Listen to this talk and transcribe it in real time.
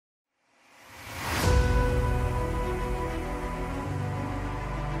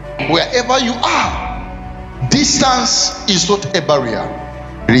Wherever you are, distance is not a barrier.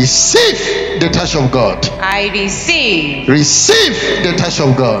 Receive the touch of God. I receive. Receive the touch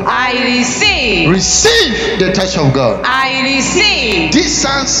of God. I receive. Receive the touch of God. I receive.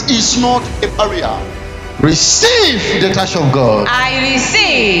 Distance is not a barrier. Receive the touch of God. I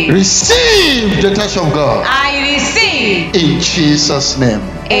receive. Receive the touch of God. I receive. In Jesus' name.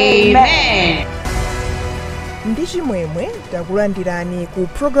 Amen. Ndi chimwemwe takulandirani ku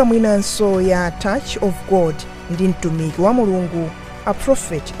programu inanso ya Touch of God ndi mtumiki wa Mulungu a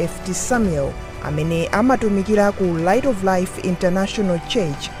Prophet F.T. Samuel amene amatumikira ku Light of Life International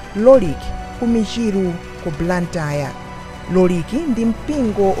Church Lolik ku Michiru ku Blantyre. Lolik ndi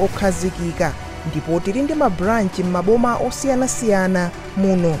mpingo okhazikika ndipo tili ndi mabranchi m'maboma osiyanasiyana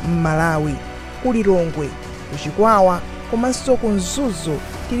muno m'Malawi, ku Lilongwe, ku Chikwawa komanso ku Mzuzu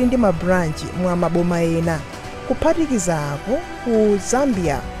tili ndi mabranchi mwa maboma ena. Kuphatikizapo ku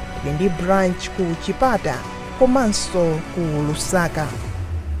Zambia tili ndi branch ku Chipata komanso ku Lusaka.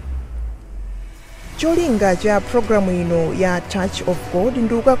 Cholinga cha programu ino ya Touch of God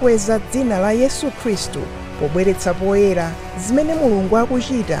ndi kukweza dzina la Yesu Khristu pobweretsa poyera zimene Mulungu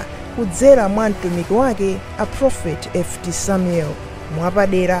akuchita kudzera mwa mtumiki wake a Prophet F.T. Samuel.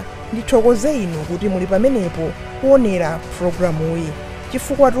 Mwapadera ndithokoze inu kuti muli pamenepo kuonera programu iyi,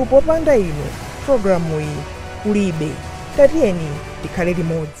 chifukwa popanda inu programu iyi kulibe. Tatiyeni tikhale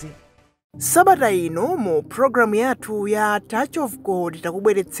limodzi. Sabata ino mu programu yathu ya Touch of God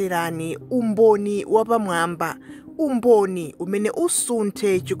takubweretserani umboni wapamwamba, umboni umene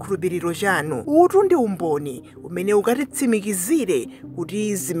usunthe chikhulupiriro chanu. Utu ndi umboni umene ukatitsimikizire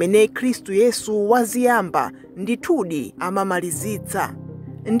kuti zimene Khristu Yesu waziyamba ndithudi amamalizitsa.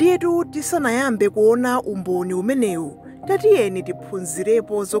 Ndiyetu tisanayambe kuona umboni umenewu, tatiyeni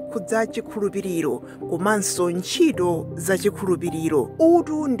tiphunzirepo zokhudza chikhulupiriro komanso ntchito za chikhulupiriro.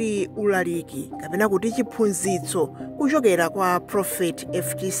 Utu ndi ulaliki kapena kuti chiphunzitso kuchokera kwa Prophet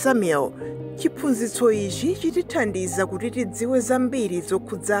F.T. Samuel. Chiphunzitso ichi chitithandiza kuti tidziwe zambiri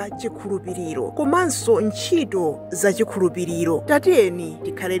zokhudza chikhulupiriro komanso ntchito za chikhulupiriro. Tatiyeni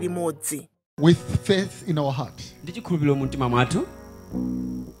tikhale limodzi. With faith in our heart, ndi chikhulupiriro mu mtima mwathu,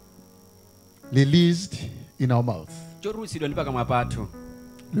 released in our mouth. chotulutsidwa ndi pakamwa pathu.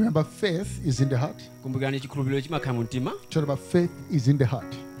 Remember, faith is in the heart. Kumbukirani chikhulupiriro chimakhala mu mtima. Remember, faith is in the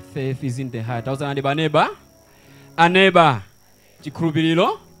heart. Faith is in the heart. Tauzana ndi baneba. Aneba.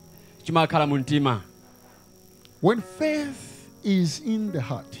 Chikhulupiriro chimakhala mu mtima. When faith is in the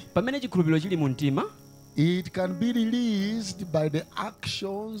heart, pamene chikhulupiriro chili mu mtima, it can be released by the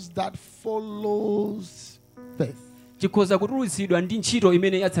actions that follows faith. chikhoza kutulutsidwa ndi ntchito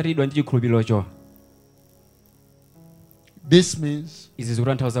imene yatsatidwa ndi chikhulupirirocho. This means izi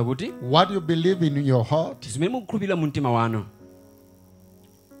zikutanthauza kuti what you believe in your heart, zimene mukukhulupirira mu mtima wanu,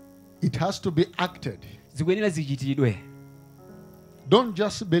 it has to be acted. zikuyenera zichitidwe. Don't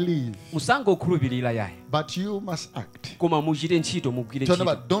just believe, musangokhulupirira yayi, but you must act. koma muchite ntchito, mugwire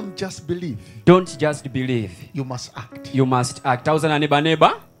ntchito. Don't just believe. Don't just believe. You must act. You must act. Tauzana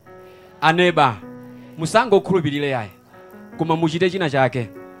neba. Aneba. Musangokhulupirira yayi, koma muchite china chake.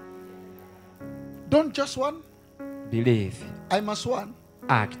 Don't just one. Believe. I must one.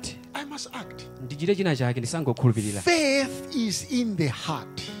 Act. I must act. Ndichite china chake, ndisangokhulupirira. Faith is in the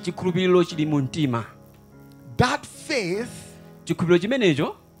heart. Chikhulupiriro chili mu mtima. That faith chikhulupiriro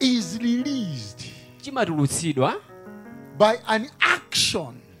chimenecho is released chimatulutsidwa by an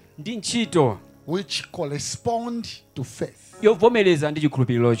action ndi ntchito which correspond to faith. yovomereza ndi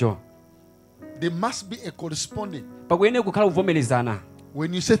chikhulupirirocho. There must be a corresponding. pakuyenera kukhala kuvomerezana.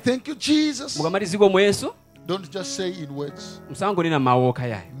 When you say thank you Jesus, mukamati zikomo Yesu, don't just say in words. musangonena mawu okha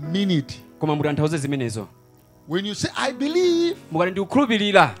yayi, Mean it. koma mutanthauze zimenezo. When you say I believe, mukati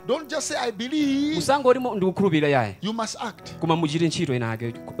ndikukhulupirira, don't just say I believe. musangoti ndikukhulupirira yayi, You must act. koma muchite ntchito ina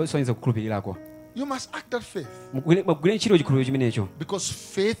yake soyenza kukhulupirirako. You must act that faith. mugwire ntchito chikhulupiriro chimenecho. Because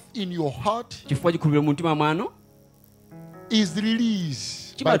faith in your heart chifukwa chikhulupiriro mu mtima mwanu is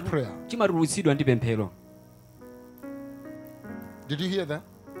released by prayer. chimatulutsidwa ndi pemphero. Did you hear that?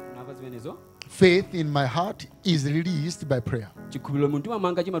 Nava zimenezo? Faith in my heart is released by prayer. chikhulupiriro mu mtima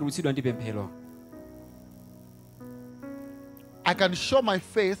mwanga chimatulutsidwa ndi pemphero. I can show my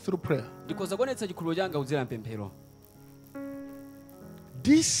faith through prayer. ndikhoza kuonetsa chikhulupiriro changa kudzera mpemphero.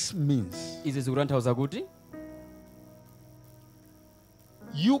 This means izi zikutanthauza kuti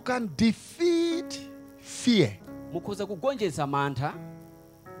you can defeat fear mukhoza kugonjetsa mantha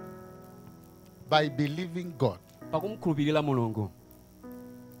by believing God pakumukhulupirira Mulungu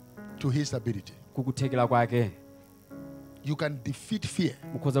to his ability. kukuthekera kwake. You can defeat fear,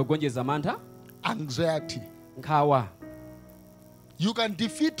 mukhoza kugonjetsa mantha, anxiety. nkhawa. You can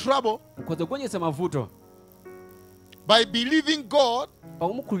defeat trouble mukhoza kugonjetsa mavuto by believing God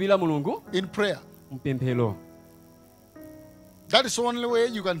pakumukhulupirira mulungu in prayer. mpemphero. That is the only way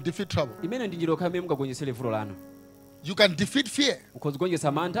you can defeat trouble. Imene ndi njira yokha mukagonjetsere vuto lanu. You can defeat fear, Mukhoza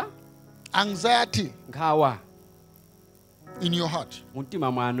kugonjetsa mantha, anxiety nkhawa in your heart mu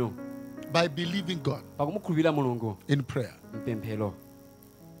mtima mwanu by believing God pakumukhulupirira mulungu in prayer. mpemphero.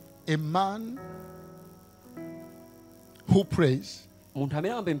 A man who prays Munthu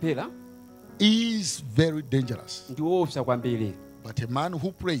amene amapemphera is very dangerous, ndi woopsa kwambiri, but a man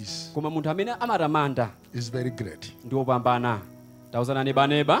who prays koma munthu amene amatamanda is very great. ndi wopambana. Tauzana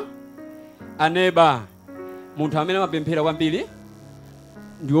aneba. Aneba, munthu amene amapemphera kwambiri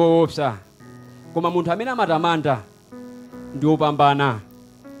ndi woopsa, koma munthu amene amatamanda ndi wopambana.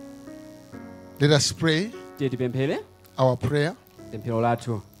 Let us pray Tiye tipemphere our prayer. pemphero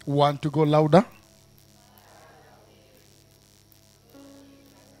lathu. Want to go louder?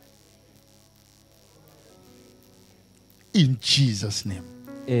 In Jesus' name.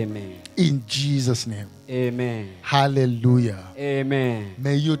 Amen. In Jesus' name. Amen. Hallelujah. Amen.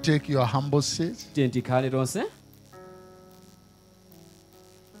 May you take your humble seat. Tiye tikhale tonse.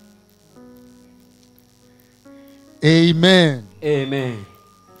 Amen. Amen.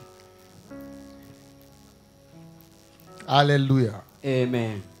 Hallelujah.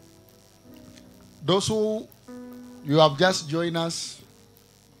 Amen. Those who you have just joined us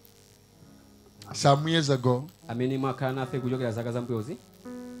some years ago, Amene mwakhala nafe kuchokera zaka zambuyozi,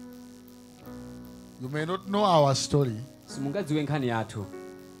 you may not know our story, simungadziwe nkhani yathu.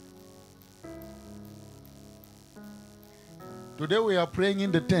 today we are praying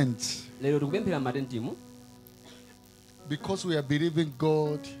in the tents Lero tikupemphera m'matentimu because we are believing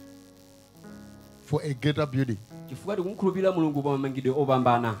God for a greater building. chifukwa tikumukhulupirira mulungu pa mamangidwe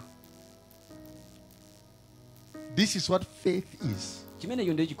opambana. This is what faith is.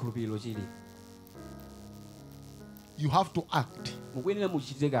 Chimenecho ndiye chikhulupiriro chili. You have to act. Mukuyenera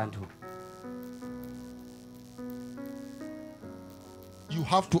muchite kanthu. You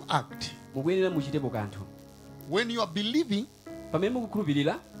have to act. Mukuyenera muchitepo kanthu. When you are believing, Pamene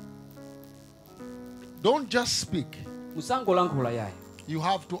mukukhulupirira, don't just speak. musangolankhula yayi, You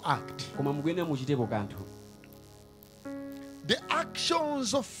have to act. koma mukuyenera muchitepo kanthu. The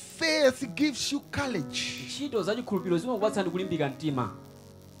actions of faith gives you courage Ntchito za chikhulupiriro zimakupatsani kulimbika mtima,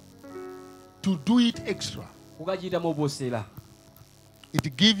 to do it extra. kukachita moposera.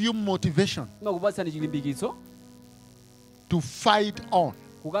 It gives you motivation Zimakupatsani chilimbikitso, to fight on.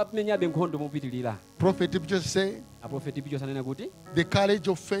 kukamenyabe nkhondo mopitirira. Prophet just say, Aprofeti Picho sanena kuti the courage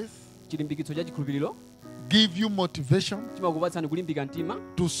of faith chilimbikitso cha chikhulupiriro give you motivation chimakupatsani kulimbika mtima,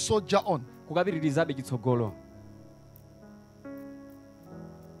 to soldier on. kukapitirizabe chitsogolo.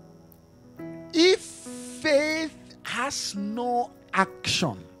 If faith has no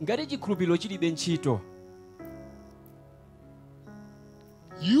action, Ngati chikhulupiriro chilibe ntchito,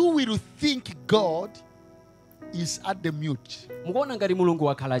 you will think God is at the mute. mukuona ngati mulungu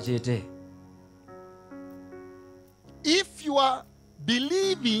wakhala chete. If your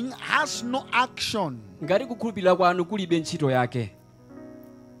believing has no action, Ngati kukhulupirira kwanu kulibe ntchito yake,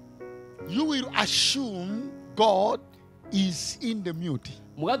 you will assume God is in the mute.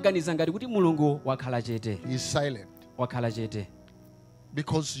 mukaganiza ngati kuti mulungu wakhala chete. He is silent Wakhala chete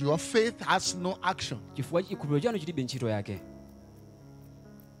because your faith has no action. chifukwa chikhulupiriro chanu chilibe ntchito yake.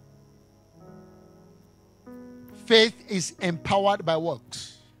 Faith is empowered by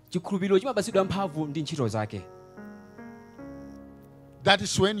works. Chikhulupiriro chimapatsidwa mphamvu ndi ntchito zake. That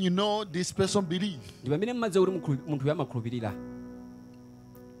is when you know this person believes. Ndi pamene mmadziwa kuti munthu amakhulupirira.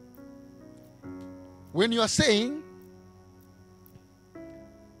 When you are saying,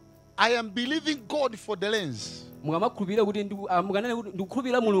 I am believing God for the lens, Mukamakhulupirira kuti mukanene kuti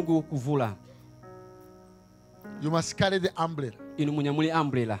ndikukhulupirira mulungu kuvula, you must carry the umbrella. inu munyamule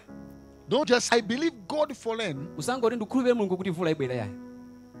umbrella. Don't just, I believe God for lens. Musangoti ndikukhulupirira mulungu kuti vula ibwera yayi.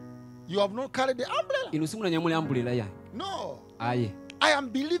 You have not carried the umbrella. Inu simunanyamule umbrella yayi. No. Ayi. I am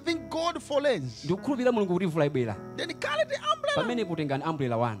believing God for lens. Ndikukhulupirira mulungu kuti vula ibwera. Then carry the umbrella. Pamene potengani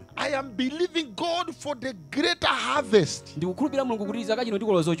umbrella wanu. I am believing God for the greater harvest. Ndikukhulupirira mulungu kuti zaka chino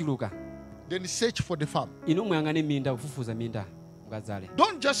tikolola zochuluka. Then search for the farm. Inu muyang'ane minda, kufufuza minda mukadzale.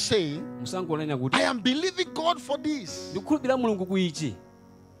 Don't just say, Musangolena kuti I am believing God for this. ndikukhulupirira mulungu kuichi,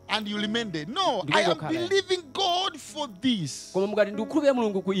 And you remain there. No, Ndiko I am kale. believing God for this. koma mukati ndikukhulupirira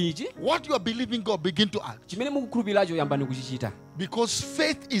mulungu kuichi, What you are believing God, begin to act. chimene mukukhulupiriracho yambani kuchichita. Because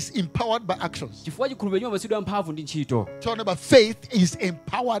faith is empowered by actions. Chifukwa chikhulupiriro chimapatsidwa mphamvu ndi ntchito. Tell neighbor, faith is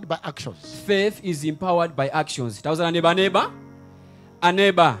empowered by actions. Faith is empowered by actions. Tauzana neba.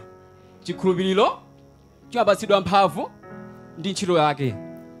 Aneba. Chikhulupiriro chimapatsidwa mphamvu ndi ntchito yake.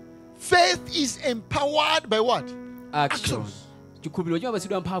 Faith is empowered by what? Action. Chikhulupiriro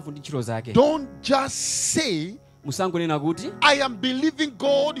chimapatsidwa mphamvu ndi ntchito zake. Don't just say, Musangonena kuti I am believing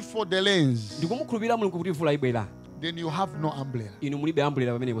God for the lens. ndikumukhulupirira Mulungu kuti mvula ibwera. Then you have no umbrella. Inu mulibe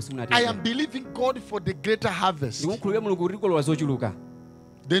umbrella pamenepo simunati. I am believing God for the greater harvest. Ndikumukhulupirira Mulungu kuti kolola zochuluka.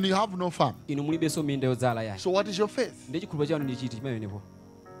 Then you have no farm. Inu mulibe so minda yodzala yayi. So what is your faith? Ndi chikhulupiriro chanu ndi chiti pamenepo.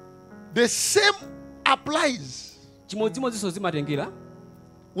 The same applies. Chimodzimodzinso zimatengera.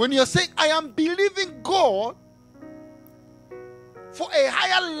 When you're saying, I am believing God for a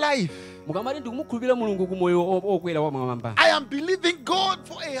higher life. Mukamati ndikumukhulupirira Mulungu ku moyo okwera wa pamwamba. I am believing God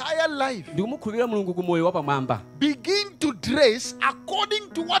for a higher life. Ndikumukhulupirira Mulungu ku moyo wa pamwamba. Begin to dress according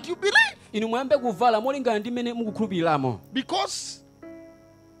to what you believe. Inu muyambe kuvala molingana ndi mmene mukukhulupiriramo. Because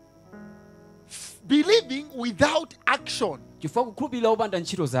believing without action, Chifukwa kukhulupirira opanda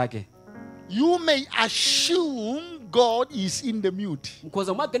ntchito zake. you may assume God is in the mute.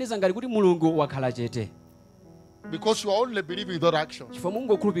 Mukhoza mwaganiza ngati kuti Mulungu wakhala chete. Because you are only believing without action. Chifukwa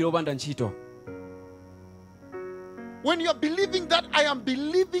mungokhulupirira opanda ntchito. When you are believing that I am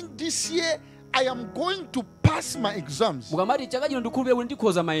believing this year, I am going to pass my exams, Mukamati chaka chino ndikukhulupirira kuti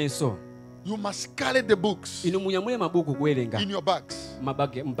ndikhoza mayeso. you must carry the books Inu munyamule mabuku kuwerenga. in your bags.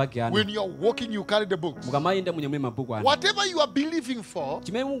 Mbagi anu. When you are walking, you carry the books. Mukamayenda munyamule mabuku anu. Whatever you are believing for,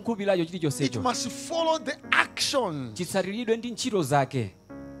 Chimene mukukhulupiriracho chili it chonsecho. must follow the actions. Chitsatiridwe ndi ntchito zake.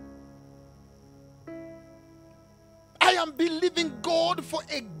 I am believing God for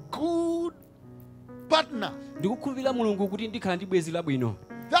a good partner. Ndikukhulupirira Mulungu kuti ndikhala ndi bwenzi labwino.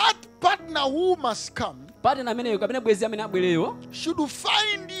 That partner who must come Partner ameneyo kapena bwenzi amene abwereyo should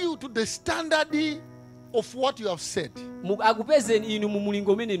find you to the standard of what you have said. akupezeni inu mu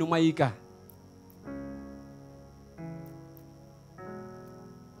mulingo umene inu mwayika.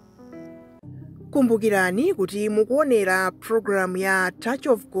 kumbukirani kuti mukuonera programu ya Touch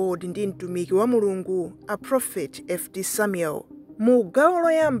of God ndi mtumiki wa Mulungu a Prophet F.T. Samuel. Mu gawo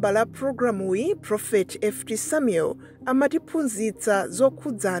loyamba la programuyi Prophet F.T. Samuel amatiphunzitsa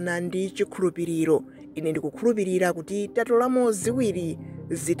zokhudzana ndi chikhulupiriro. Ine ndikukhulupirira kuti tatolamo ziwiri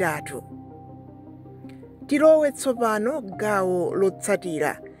zitatu. Tilowe tsopano gawo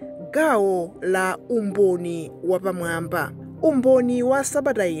lotsatira, gawo la umboni wapamwamba. Umboni wa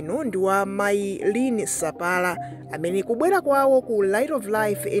sabata ino ndi wa Mayi Lynn Sapala amene kubwera kwawo ku Light of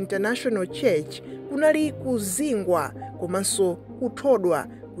Life International Church kunali kuzingwa komanso kuthodwa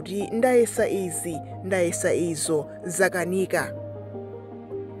kuti ndayesa izi ndayesa izo zakanika.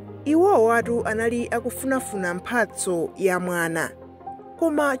 Iwo watu anali akufunafuna mphatso ya mwana.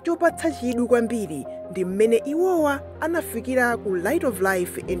 Koma chopatsa chidwi kwambiri ndi mmene iwowa anafikira ku Light of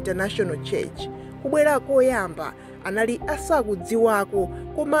Life International Church. Kubwera koyamba anali asakudziwako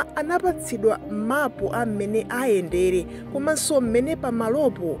koma anapatsidwa mapu a mmene ayendere komanso mmene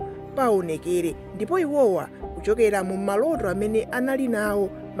pamalopo paonekere, ndipo iwowa kuchokera mu maloto amene anali nawo,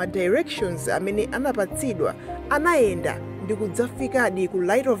 ma directions amene anapatsidwa, anayenda ndi kudzafikadi ku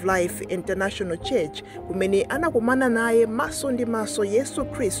Light of Life International Church kumene anakumana naye maso ndi maso Yesu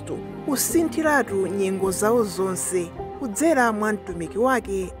Khristu kusinthiratu nyengo zawo zonse kudzera mwa mtumiki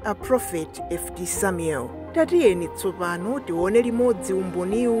wake a Prophet F.T. Samuel. Tatiyeni tsopano tione limodzi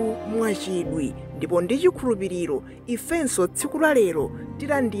umboniwu mwachidwi, ndipo ndi chikhulupiriro ifenso tsiku la lero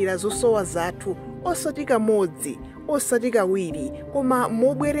tilandira zosowa zathu osati kamodzi, osati kawiri, koma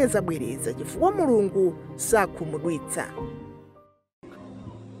mobwerezabwereza chifukwa Mulungu sakhumudwitsa.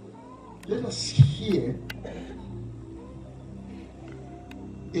 Let us hear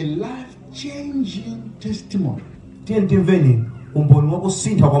a life-changing testimony. Umboni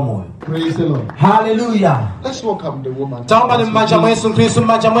wakusintha kwa moyo. Praise the Lord. Hallelujah. Let's welcome the woman. Taomba ni mmanja mwa Yesu Kristo,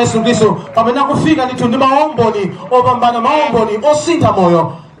 mmanja mwa Yesu Kristo. Pamene kufika ndithu ndi maomboni opambana, maomboni osintha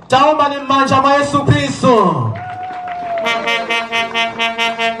moyo. Taomba ni mmanja mwa Yesu Kristo.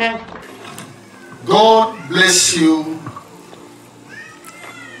 God bless you,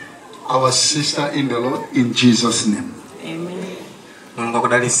 our sister in the Lord, in Jesus' name. Amen. Mungu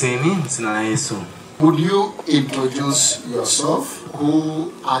akudaliseni m'dzina la Yesu. Would you introduce yourself?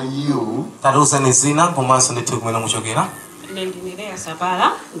 Who are you? Tatiuzani zina komanso ndithu kumene muchokera. Ine ndine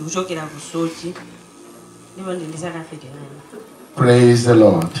Sapala, ndikuchokera ku Sochi. Ndipo ndizaka 39. Praise the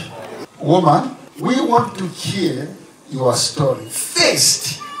Lord. Woman, we want to hear your story.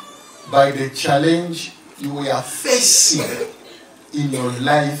 Faced by the challenge you were facing in your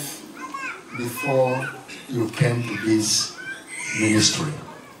life before you came to this ministry.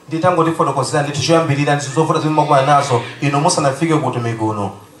 Nditango tifotokozera ndithu choyambirira ndi zovuta zimene mukumana nazo ino musanafike ku utumiki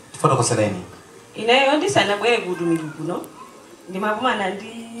uno. Tifotokozereni. Ineyo ndisanabwere ku utumiki kuno, ndimakumana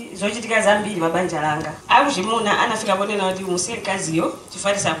ndi zochitika zambiri mabanja langa. Akuchimuna anafika ponena kuti musikaziyo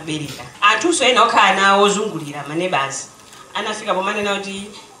chifatisa kubereka. Anthuso ena okhala nawo ozungulira manebazi. Anafika pomanena kuti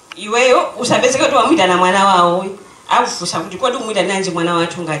iweyo usapezeke kuti wamwitana mwana wawo. Akufusa kuti kodi umwita nanji mwana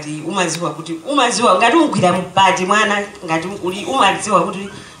wathu ngati umaziwa ngati umgwira mpati mwana ngati umaziwa kuti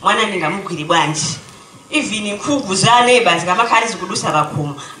mwana ndingamugwire bwanji. Even nkhuku za neighbors kamakhala zikudusa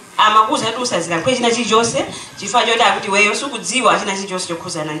pakhomo. Amakuza dusa zilankwe china chilichonse chifukwa choti akuti weyo sukudziwa china chilichonse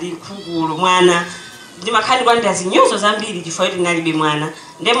chokhuzana ndi nkhukulo mwana. Ndimakhani kwa ndazinyozo zambiri chifukwa choti ndinalibe mwana.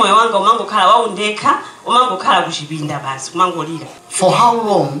 Nde moyo wanga umangokhala waundekha, umangokhala kuchipinda basi, umangolira. For how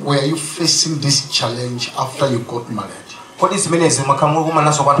long were you facing this challenge after you got married? Kodi zimenezi makamukumana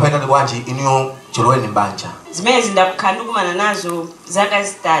nazo kwanthu aitali bwanji iniyo chiloweni mbanja? Zimenezi ndakukhandukumana nazo zaka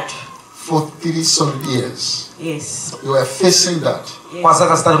zitatu. For 3 solid years. Yes. You were facing that. Yes. Kwa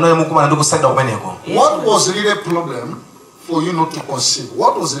zaka zitatu nayo mukumana ndi kusaida kumeneko. What was really a problem for you not to conceive?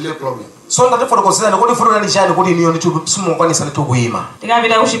 What was really a problem? So ndatifoto consider kodi funo nani chani kodi iniyo nditu simukwanisa nditu kuima.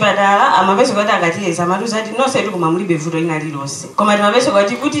 Tikapita kuchipatala amapeso kuti akatiyeza amatuza ati nonse tikumamulibe vuto ina lilonse. Koma timapeso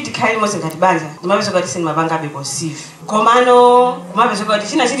kuti tikhali mose ngati banja, timapeso kuti sindimapangabe conceive. Komano kumapeso kuti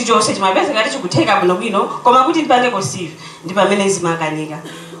china chilichonse timapeso kuti chikutheka bwinobwino, koma kuti ndipange conceive ndi pamene zimakanika.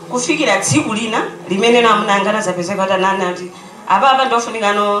 Kufikira tsiku lina limene namunanga nazapezeka kuti anana kuti apa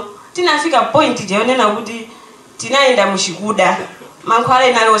ndofunikano tinafika point jeonena kuti tinaenda muchikuda mankhwala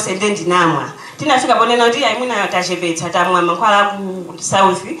inali osende ndinamwa. Tinafika ponena kuti ayimuna tachepetsa tamwa mankhwala ku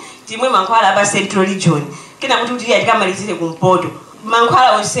south timwe mankhwala apa central region kina kuti tikamalizire kumpoto.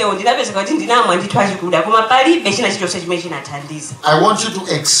 Mankhwala onsewo ndinapezeka kuti ndinamwa ndithu achikuda koma palibe china chilichonse chimene chinathandiza. I want you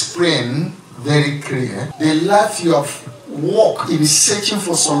to explain very clear the life you have walked in searching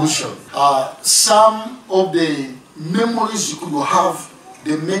for solution. Some of the memories you could have,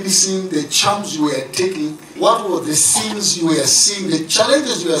 the medicine, the charms you were taking, what were the things you were seeing, the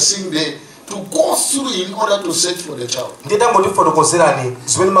challenges you were seeing there to go through in order to search for the child. Ndida ngoti foto kozerani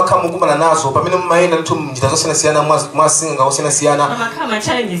zimene makamu kumana nazo pamene mumayenda nditu mjita zosiyana mwasinga osiyana. Amakhala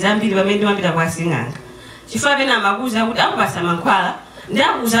challenges ambiri pamene ndimapita kwa singanga. Chifukwa pena amakuza kuti akupasa mankhwala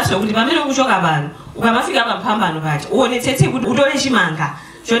ndakuzaso kuti pamene ukuchoka pano ukamafika pamphambano pacho uonetsetse kuti utole chimanga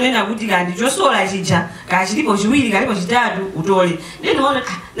chonena kuti kandi chosola chija kachilipo chiwiri kalipo chitatu utole. Ndinoona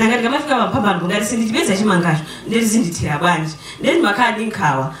nangati kamafika pamphambano ngati sindipeza chimangacho ndeti zindithira bwanji. Ndeti makhala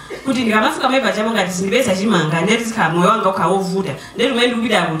ndinkhawa kuti ndikamafika mepa chamo ngati sindipeza chimanga ndeti zikhala moyo wanga ukhawovuta ndeti umene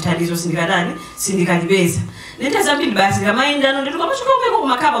ndikupita kuthandizo sindikalipeza. Ndeti zambiri basi ndikamayendano ndeti ukamashuka umeko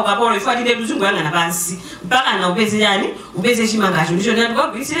kumakhapa ukapolo ifo ati ndeti uzunguyang'ana pansi mpaka na upeze yani upeze chimangacho ndicho ndeti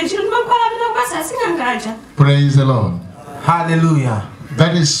ukagwirisire ntchito ndimankhwala amene ukupasa asingangacha. Praise the Lord. Hallelujah.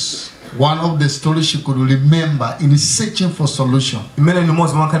 That is one of the stories she could remember in searching for solution. What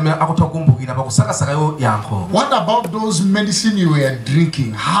about those medicine you were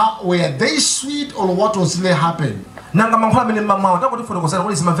drinking? How were they sweet or what was really happening?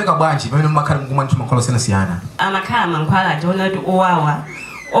 Amakhala mankhwala jona kuti owawa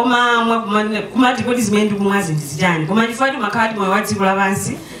oma kumati kuti zimene ndikumwazi ndizitani koma chifukwa makhala moyo wa dziko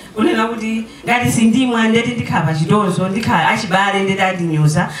lapansi unena kuti ngati sindimwa ndeti ndikhapa chitonzo ndikhala achibale ndeti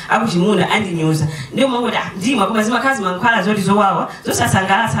andinyoza akuchimuna andinyoza ndiyo mangoti ndimwa koma zimakhazi mankhwala zoti zowawa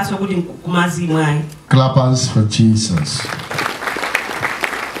zosasangalatsanso kuti kumazimwayi. Clappers for Jesus.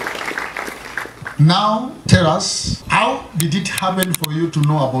 Now, tell us, how did it happen for you to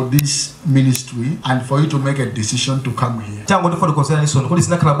know about this ministry and for you to make a decision to come here?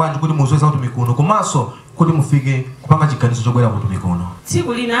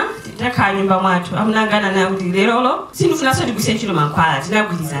 Tsiku lina titakhala nyumba mwathu amunangana naye kuti lerolo sindifunanso tigwise ntchito mankhwala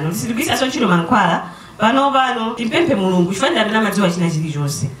tinagwirizana kuti sitigwisanso ntchito mankhwala pano timpemphe mulungu chifukwa ndamene amadziwa china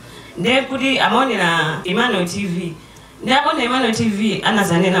chilichonse. Ndiye kuti amaonera Emmanuel TV. Ndakona Emmanuel TV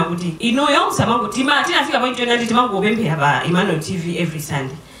anazanena kuti inuyo samangotima tinafika point yona ndi timangopemphera pa Emmanuel TV every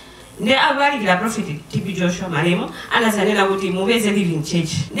Sunday. Ndiye avalikira prophet TB Joshua Malemo anazanena kuti mupeze Living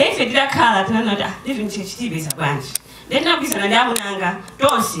Church. Ndiye ife tidakhala tinanena kuti Living Church tibeza bwanji. Ndiye tinagwirizana ndi amunanga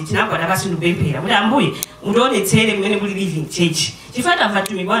tonse tinagwada pasi ndipemphera kuti ambuye mutionetsere kumene kuli Living Church. Chifukwa tamva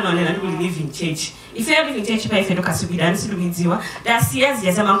tumiki wanu anena ndi kuli Living Church. Ife Living Church pa ife tokasubira nsitukidziwa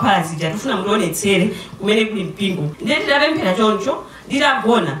dasiyazi za mankhwala zija tufuna mutionetsere kumene kuli mpingo. Ndiye tidapemphera choncho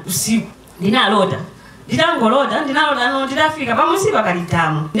nditagona usiku ndinalota nditangolota no nditafika pamusipa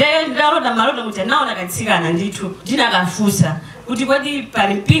kalitamu. Ndiye ndinalota maloto kuti naona katsikana ndithu ndinakafusa kuti kodi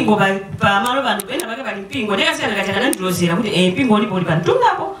pali mpingo pa malo pano pena pake pali mpingo ndikasiyana kachakana ndilozera kuti mpingo ulipo uli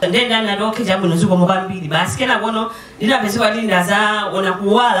pantundapo. Ndiye ndinatoke chabwino zikomo kwambiri basi kena kono ndinapezeka kuti ndazaona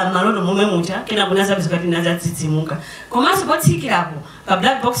kuwala maloto momwe mucha kena kunazapezeka kuti ndazatsitsimuka komanso potsikirapo pa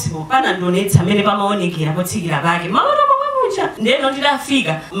black box po pana ndonetsa amene pamaonekera potsikira pake maloto momwe kunja ndeno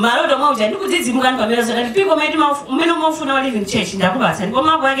ndidafika maloto mauja ndikudzidzimuka ndipamene zakati piko mmene umafuna wa living church ndakubasa ndipo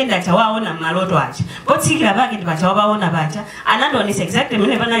mapo yake ndachawaona maloto aja potsikira pake ndipachawapaona paja anandionesa exactly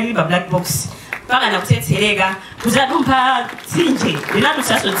mmene panalili pa black box paka nakutsetsereka kuzadumpha tsinje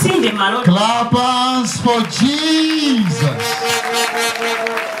ndinatusaso tsinje maloto. Clap hands for Jesus.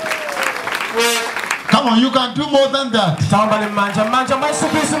 Come on, you can do more than that.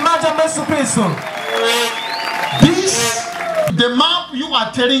 This, the map you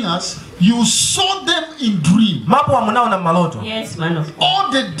are telling us, you saw them in dream. Yes, man of God.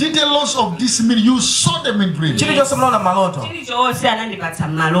 All the details of this meeting, you saw them in dream. Yes.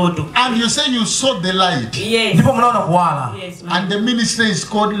 And you say you saw the light. Yes. Yes, and the ministry is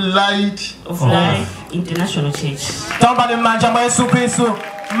called Light of Life International Church.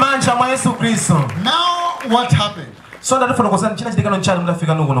 Now what happened? So that for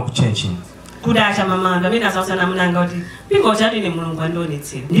kudacha mamanga mina sasa namunanga kuti pingo chati ne mulungu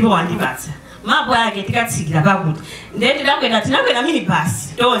andonetsera ndipo wandipatsa mapo yake tikatsikira pakuti ndende ndakwenda tinakwenda mini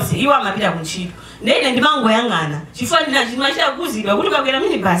bus tonse iwo amapita kuntchito ndende ndimangoyang'ana chifukwa ndinachimachita kuzidwa kuti kakwera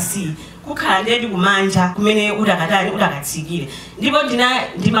mini bus kukhala ndedi kumanja kumene udakatsikire ndipo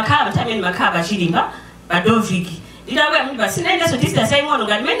ndimakhala nthawi ndimakhala pachilimba pa Doviki nditakwera mini bus ndaendaso distance aying'ono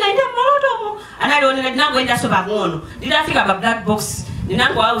ngati mmene ndaenda malotomo analionera ndinangoendaso pang'ono nditafika pa black box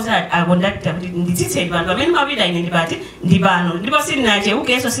ndinango auza akondakta kuti nditsitseni vanhu pamene mapita ine ndipati ndipano ndipo sindinache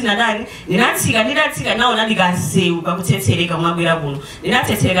ukeso sinadani ndinatsika naona ndikanzewu pakutsetsereka mwabwera kuno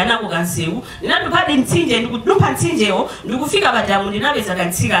ndinatsetsereka nako kanzewu ndinatupadi mtsinje ndikudumpha mtsinjewo ndikufika padamu ndinapeza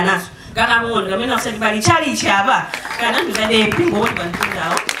kantsika naso kakang'ono kamene usati pali chalichi apa kana ndikade pingo woti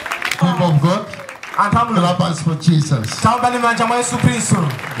pantunda People of God, clap hands for Jesus.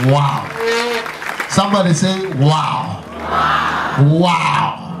 Wow. Somebody say wow.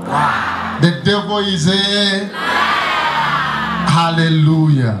 Wow. The devil is a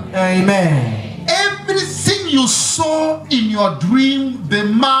hallelujah. Amen. Everything you saw in your dream, the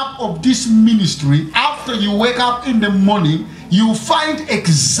map of this ministry, after you wake up in the morning, you find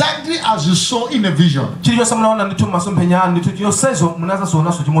exactly as you saw in a vision.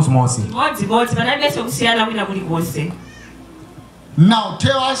 Now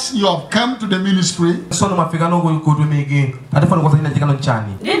tell us, you have come to the ministry.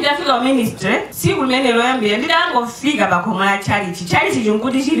 Ndafika ministry siku limene loyambira nditangofika pakhomo la charity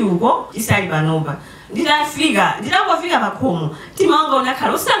chunguti chili uko chisali panopa nditangofika pakhomo timanga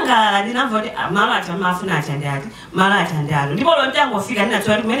unakhala usangalala ndinamva kuti malo acha mafuna acha ndati malo acha ndalo ndipo lo nditangofika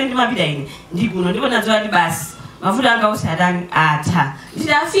ndinadziwa kuti kumene ndimapita ine ndikuno ndipo nadziwa kuti basi mafuta anga usatani atha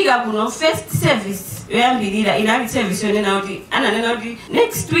nditafika kuno first service yoyambirira inali service yonena kuti ananena kuti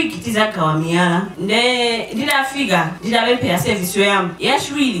next week tizagawa miyala nditafika nditapemphera service yoyamba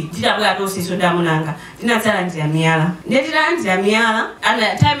yachiwiri nditabwera tonseso ndamunanga ndinatsala ndira miyala ndetilandira miyala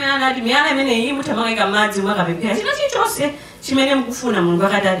time anati miyala imeneyi mutamakaika madzi mwakapemphera china chilichonse chimene mukufuna mulungu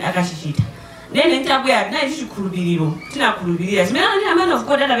akati akachichita ndene nditabwera tinali tichikhulupiriro tinakhulupirira chimene amene of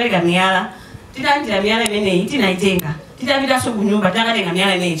God atapereka miyala tilandira miyala imeneyi tinaitenga titapitaso kunyumba takatenga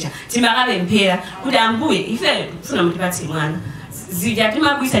miyala imeneyi timakapemphera kuti ambuye ife tifuna mutipatse mwana zija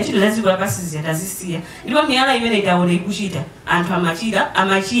timagwisa ntchito za dziko lapansi zija tazisiya ndipo miyala imeneyi taona ikuchita anthu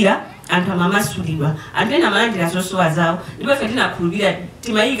amachira anthu amamasulidwa anthu ena amalandira zosowa zawo ndipo ife tinakhulupirira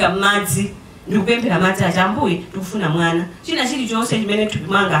timayika m'madzi ndikupemphera madzi acha ambuye tikufuna mwana china chilichonse chimene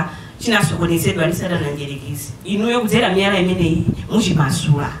tipimanga chinasokonezedwa ndi Satana njerekezi inuyo kudzera miyala imeneyi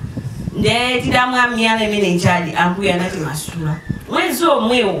muchimasula nde tidamwa miyala imeneyi chali ambuye anati masula mwezi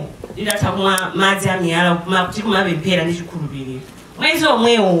omwewo ndidatha kumwa madzi a miyala kuti kumapemphera ndi chikhulupiriro mwezi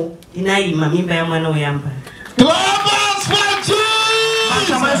omwewo ndinayima mimba ya mwana woyamba. The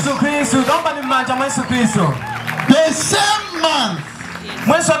same month,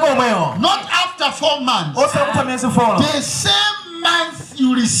 not after 4 months, the same month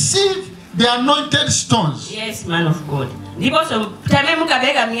you receive the anointed stones. Yes, man of God. Because time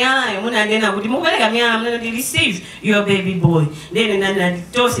mukabeka miyala munanena kuti mukubeka miyala munanena receive your baby boy. Then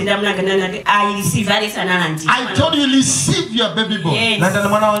tosi ndamnanga I receive alisananti. I told you receive your baby boy. Yes. Nandana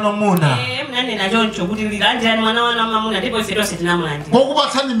mwana wano muna. Mnanena choncho kuti landani mwana wano mamuna ndipo ife tosi tinamulanti.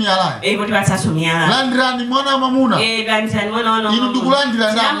 Kokubatsani miyala. Kuti batsaso miyala. Landirani mwana mamuna. Landani mwana wano. Inu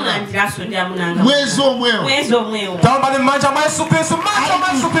ndikulandira ndamuna. Ndamulandiraso ndamunanga. Mwezi omwewo. Mwezi omwewo. Taomba ni manja mwa Yesu Kristo, manja mwa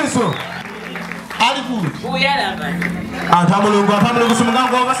Yesu Kristo. Ali good. Uyala bani. Atamulungu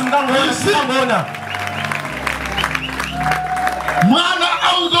simukango ona. Mwana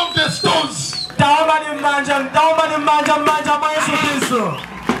out of the stones. Taomba ni manja mwa Yesu Kristo.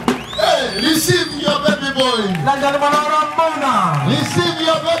 Hey, receive your baby boy. Landani mwana wano muna. Receive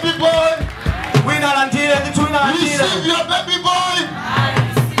your baby boy. Receive your baby boy.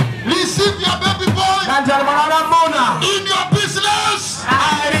 Receive your baby boy. In your business.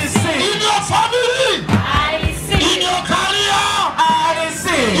 In your family. In your career.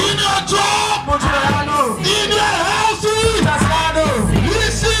 In your job. In your house.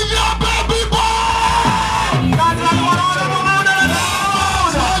 Receive your baby boy.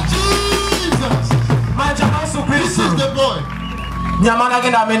 Jesus. This is the boy.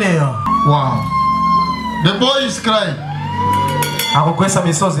 Wow. The boy is crying.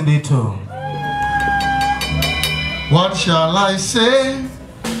 What shall I say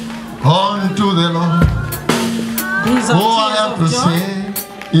unto the Lord? All I have to say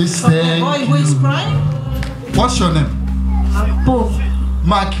is thank you. Boy who is crying? What's your name? Paul.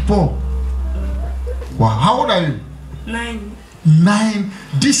 Mark Paul. Wow. How old are you? 9. 9.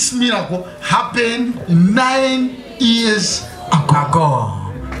 This miracle happened 9 years ago.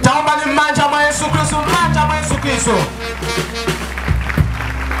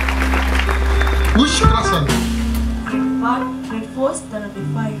 Which class are you? Grade 4, standard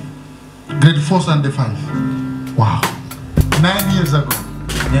 5. Grade 4, standard 5. Wow. 9 years ago.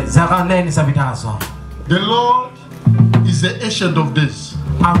 The Lord is the ancient of days.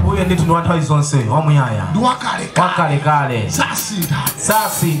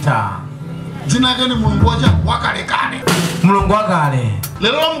 Sasita. Jinagani mulungoja wakale kale.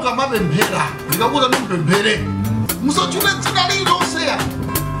 Lelo mukama bembera. Ndikabuza numpembere. Musochule dzina lilo seya.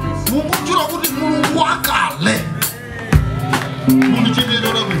 Munguchula kuti mulungu wakale. Mulichite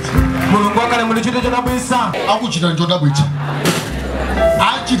chodabwitsa. Mulungu wakale mulichite chodabwitsa. Akuchita chodabwitsa.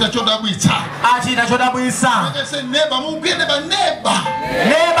 Achita chodabwitsa. Achita chodabwitsa. Ese neba mungende ba neba.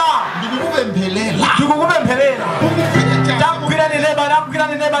 Neba. Ndikukupempherera. Ndikukupempherera.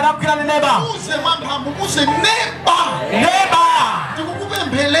 Muse mama muse neba. Neba.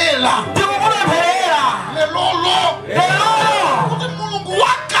 Ndikukupempherera. Ndikukupempherera. Lelolo. Kuti mulungu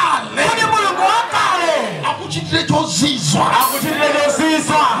wakale. Kuti mulungu wakale. Akuchitire chozizwa. Akuchitire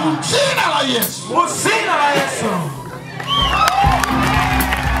chozizwa. Muzina la Yesu. Muzina la Yesu.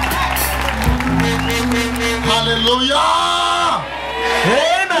 Hallelujah.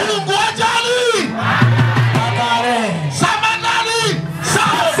 Amen. Mulungu wajali. Akare. Samanali.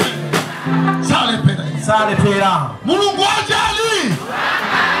 Sale pera. Mulungu wajali.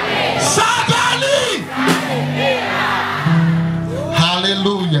 Sadali.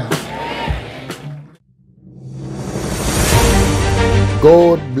 Hallelujah.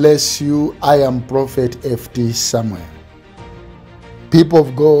 God bless you. I am Prophet FT Samuel. People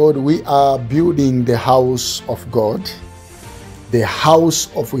of God, we are building the house of God, the house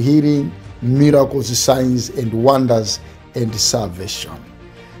of healing, miracles, signs, and wonders, and salvation.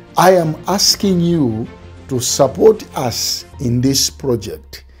 I am asking you to support us in this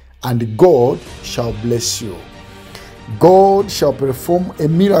project, and God shall bless you. God shall perform a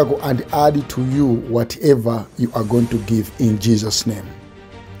miracle and add to you whatever you are going to give in Jesus' name.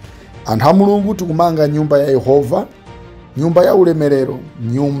 And hamulungu tukumanga nyumba ya Yehova, nyumba ya ulemerero,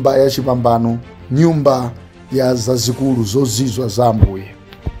 nyumba ya chipambano, nyumba ya zazikulu zozizwa za Ambuye.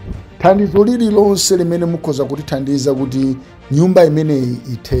 Thandizo lililonse limene mukhoza kutithandiza kuti nyumba imeneyi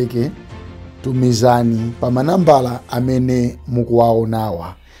itheke, tumizani pa manambala amene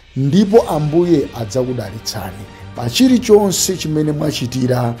mukuwaonawa, ndipo Ambuye adzakudalitsani. Pa chilichonse chimene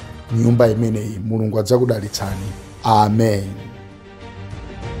mwachitira nyumba imeneyi, Mulungu adzakudalitsani. Amen.